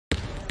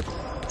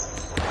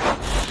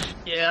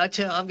Yeah,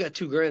 I've got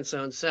two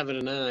grandsons, 7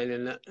 and 9,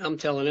 and I'm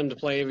telling them to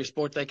play every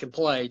sport they can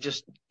play,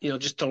 just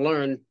to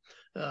learn,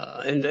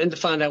 and to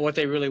find out what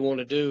they really want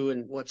to do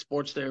and what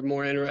sports they're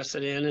more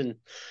interested in. And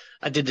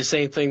I did the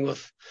same thing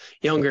with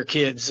younger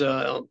kids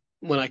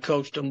when I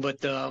coached them.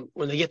 But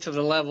when they get to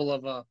the level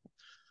of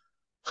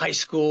high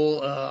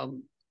school,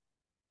 I'm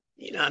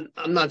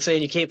not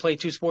saying you can't play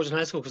two sports in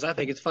high school because I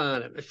think it's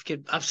fine.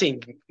 I've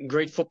seen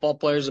great football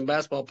players and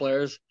basketball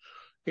players,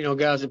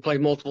 guys that play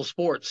multiple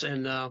sports,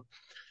 and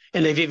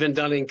they've even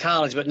done it in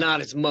college, but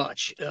not as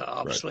much.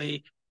 Obviously,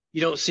 right.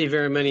 You don't see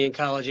very many in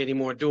college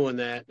anymore doing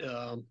that.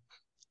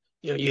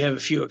 You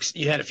have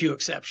you had a few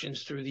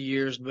exceptions through the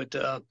years, but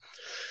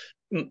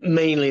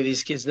mainly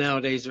these kids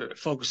nowadays are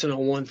focusing on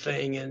one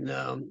thing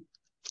and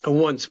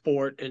one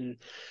sport and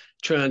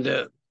trying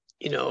to,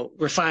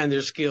 refine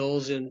their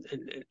skills and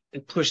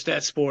push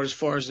that sport as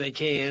far as they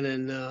can.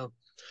 And,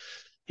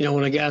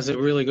 when a guy's a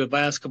really good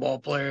basketball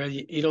player,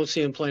 you don't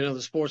see him playing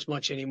other sports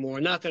much anymore.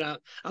 Not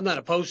that I'm not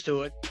opposed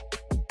to it.